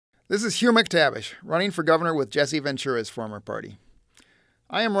This is Hugh McTavish, running for governor with Jesse Ventura's former party.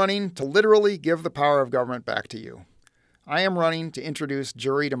 I am running to literally give the power of government back to you. I am running to introduce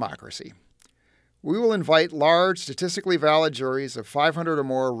jury democracy. We will invite large, statistically valid juries of 500 or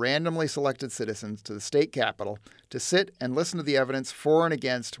more randomly selected citizens to the state capitol to sit and listen to the evidence for and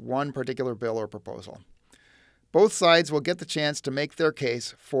against one particular bill or proposal. Both sides will get the chance to make their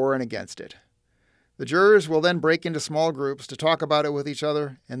case for and against it. The jurors will then break into small groups to talk about it with each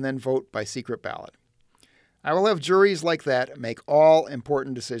other and then vote by secret ballot. I will have juries like that make all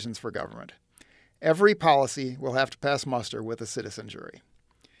important decisions for government. Every policy will have to pass muster with a citizen jury.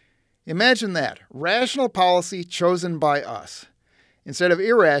 Imagine that, rational policy chosen by us, instead of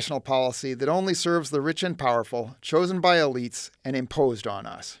irrational policy that only serves the rich and powerful, chosen by elites and imposed on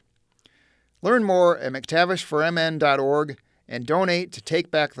us. Learn more at McTavishforMN.org and donate to take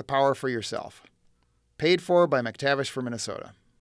back the power for yourself. Paid for by McTavish for Minnesota.